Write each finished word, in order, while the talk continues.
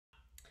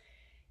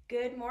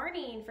Good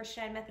morning, First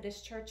United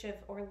Methodist Church of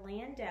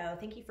Orlando.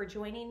 Thank you for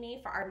joining me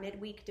for our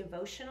midweek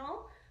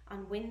devotional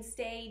on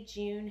Wednesday,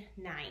 June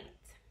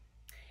 9th.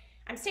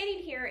 I'm standing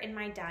here in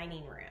my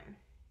dining room.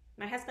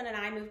 My husband and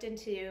I moved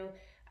into,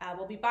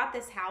 we bought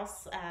this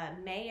house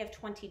May of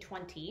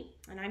 2020,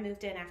 and I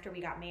moved in after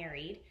we got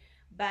married.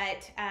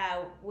 But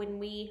when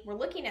we were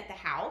looking at the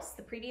house,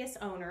 the previous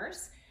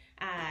owners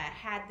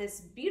had this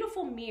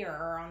beautiful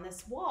mirror on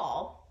this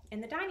wall in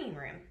the dining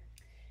room.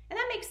 And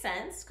that makes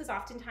sense because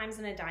oftentimes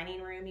in a dining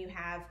room you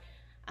have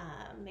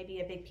maybe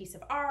a big piece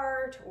of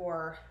art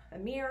or a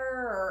mirror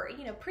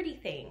or, pretty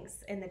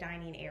things in the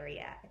dining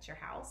area at your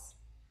house.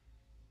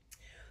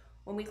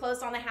 When we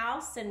closed on the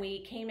house and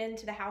we came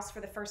into the house for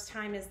the first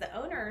time as the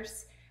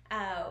owners,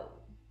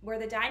 where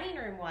the dining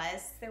room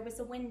was, there was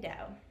a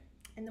window,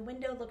 and the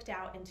window looked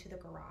out into the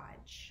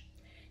garage.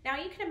 Now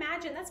you can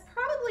imagine that's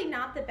probably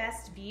not the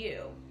best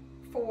view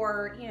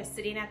for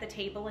sitting at the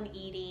table and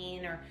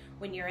eating, or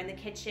when you're in the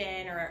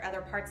kitchen or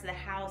other parts of the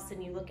house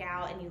and you look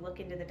out and you look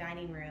into the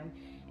dining room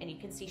and you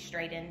can see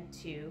straight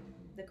into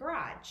the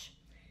garage,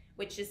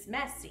 which is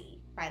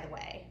messy, by the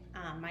way.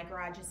 My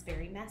garage is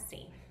very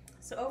messy.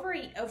 So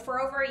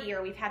for over a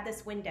year we've had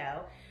this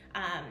window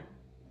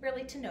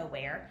really to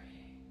nowhere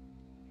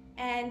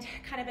and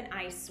kind of an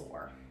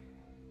eyesore.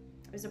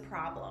 It was a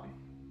problem.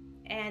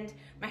 And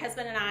my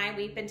husband and I,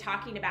 we've been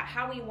talking about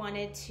how we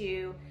wanted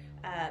to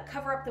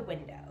cover up the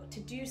window,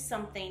 to do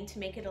something to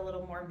make it a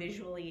little more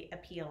visually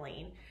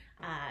appealing,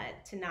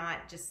 to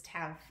not just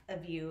have a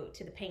view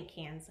to the paint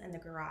cans in the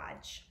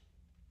garage.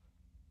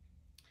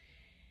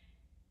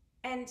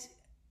 And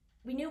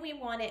we knew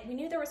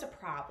there was a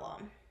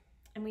problem,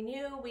 and we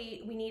knew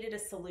we needed a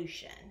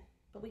solution,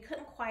 but we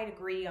couldn't quite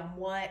agree on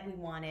what we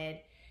wanted,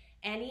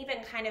 and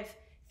even kind of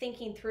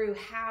thinking through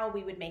how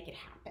we would make it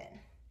happen.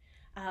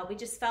 We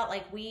just felt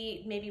like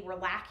we maybe were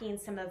lacking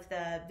some of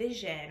the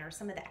vision or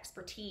some of the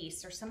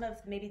expertise or some of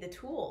maybe the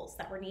tools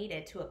that were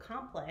needed to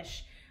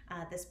accomplish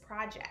this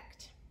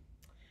project.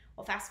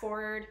 Well, fast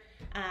forward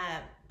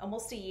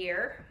almost a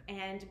year,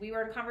 and we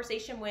were in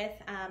conversation with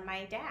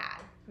my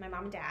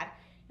mom and dad,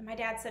 and my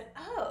dad said,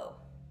 "Oh,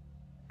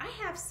 I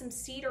have some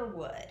cedar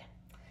wood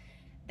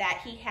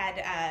that he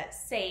had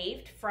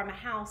saved from a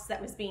house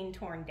that was being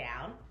torn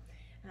down."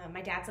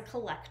 My dad's a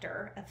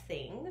collector of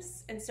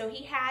things, and so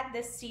he had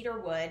this cedar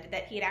wood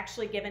that he had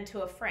actually given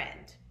to a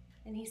friend.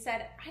 And he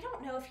said, "I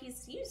don't know if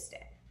he's used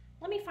it.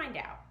 Let me find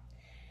out."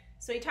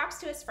 So he talks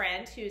to his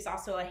friend, who's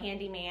also a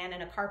handyman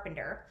and a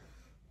carpenter,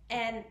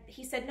 and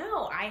he said,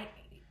 "No,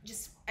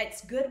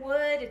 it's good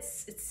wood,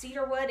 it's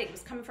cedar wood. It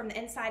was coming from the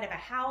inside of a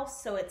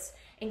house, so it's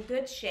in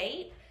good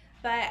shape,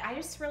 but I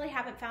just really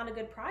haven't found a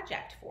good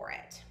project for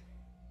it."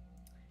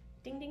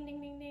 Ding, ding,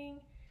 ding, ding, ding.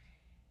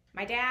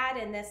 My dad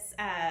and this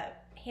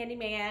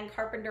handyman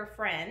carpenter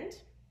friend,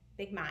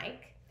 Big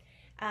Mike,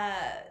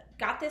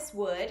 got this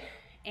wood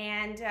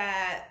and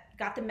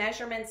got the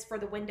measurements for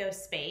the window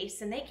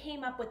space, and they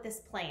came up with this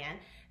plan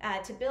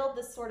to build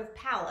this sort of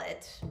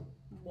pallet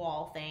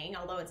wall thing,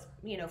 although it's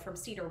from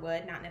cedar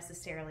wood, not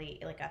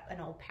necessarily like an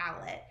old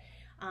pallet.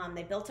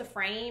 They built a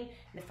frame,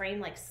 and the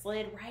frame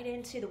slid right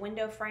into the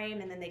window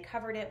frame, and then they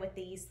covered it with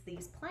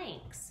these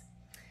planks.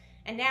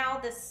 And now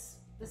this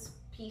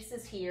piece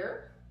is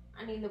here.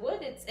 I mean, the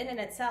wood, it's in and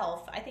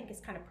itself, I think is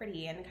kind of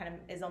pretty and kind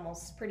of is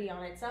almost pretty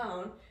on its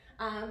own,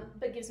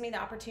 but gives me the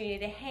opportunity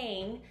to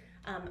hang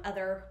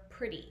other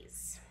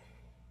pretties.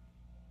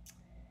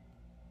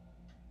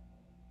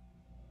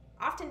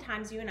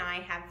 Oftentimes you and I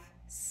have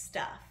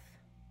stuff.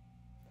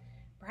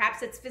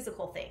 Perhaps it's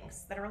physical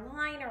things that are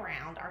lying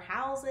around our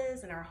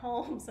houses and our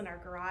homes and our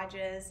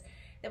garages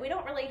that we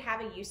don't really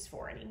have a use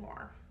for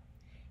anymore.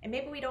 And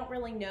maybe we don't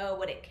really know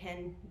what it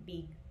can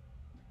be,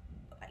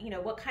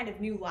 what kind of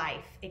new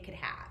life it could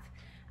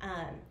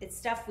have. It's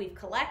stuff we've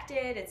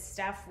collected, it's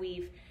stuff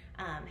we've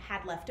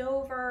had left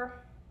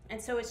over,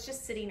 and so it's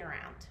just sitting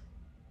around.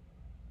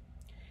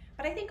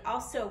 But I think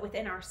also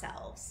within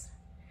ourselves,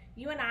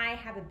 you and I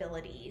have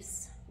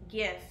abilities,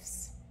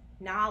 gifts,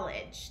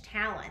 knowledge,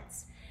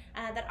 talents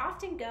that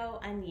often go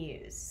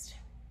unused.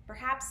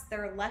 Perhaps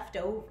they're left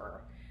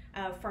over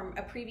from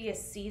a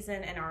previous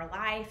season in our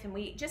life, and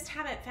we just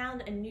haven't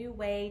found a new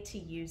way to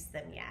use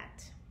them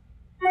yet.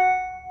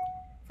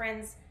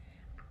 Friends,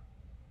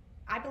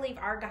 I believe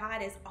our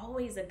God is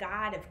always a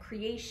God of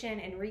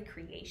creation and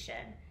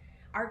recreation.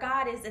 Our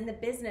God is in the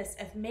business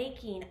of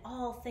making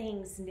all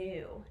things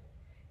new.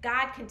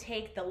 God can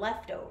take the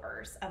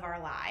leftovers of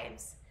our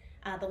lives,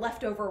 the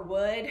leftover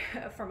wood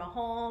from a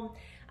home,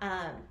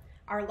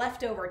 our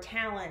leftover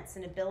talents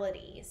and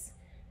abilities,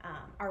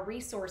 our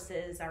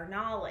resources, our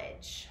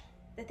knowledge,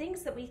 the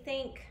things that we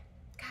think,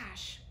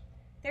 gosh,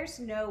 there's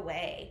no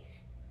way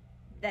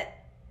that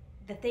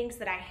the things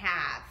that I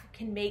have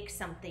can make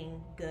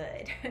something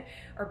good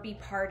or be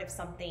part of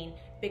something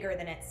bigger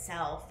than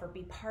itself or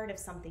be part of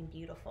something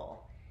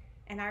beautiful.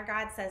 And our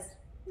God says,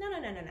 no.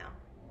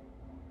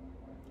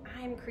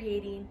 I'm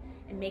creating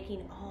and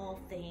making all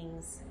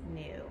things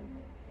new.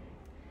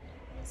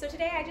 So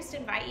today I just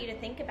invite you to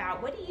think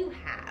about, what do you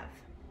have?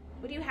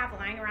 What do you have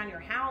lying around your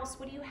house?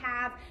 What do you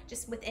have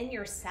just within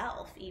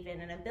yourself,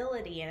 even an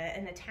ability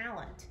and a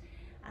talent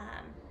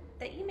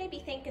that you maybe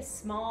think is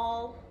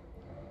small,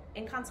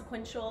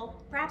 inconsequential?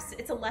 Perhaps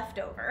it's a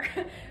leftover.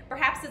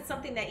 Perhaps it's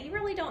something that you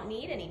really don't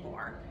need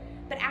anymore.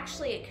 But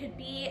actually, it could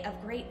be of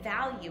great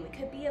value. It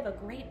could be of a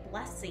great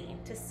blessing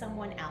to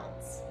someone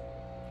else.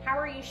 How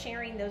are you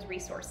sharing those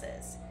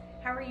resources?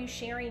 How are you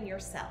sharing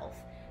yourself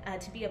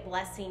to be a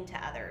blessing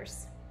to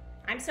others?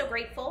 I'm so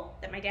grateful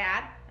that my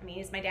dad,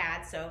 he's my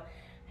dad, so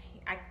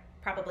I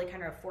probably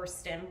kind of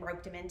forced him,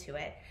 roped him into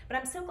it. But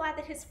I'm so glad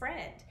that his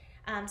friend,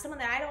 someone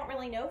that I don't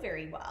really know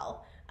very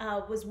well,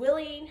 was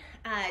willing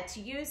to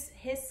use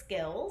his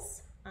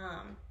skills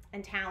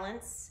and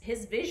talents,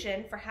 his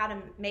vision for how to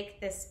make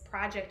this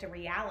project a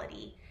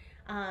reality,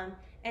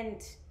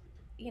 and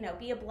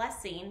be a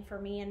blessing for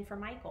me and for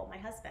Michael, my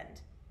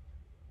husband.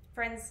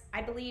 Friends,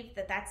 I believe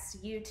that that's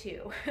you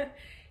too.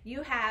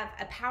 You have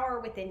a power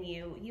within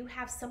you. You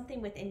have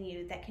something within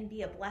you that can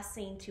be a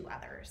blessing to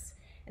others.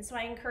 And so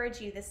I encourage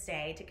you this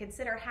day to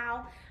consider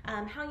how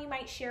you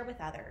might share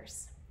with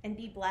others and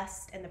be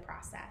blessed in the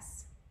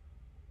process.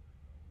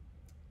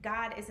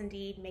 God is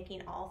indeed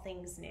making all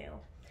things new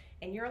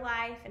in your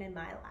life and in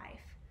my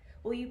life.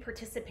 Will you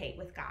participate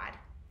with God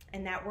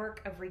in that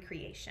work of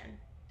recreation?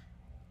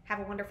 Have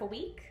a wonderful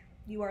week.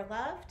 You are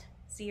loved.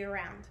 See you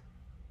around.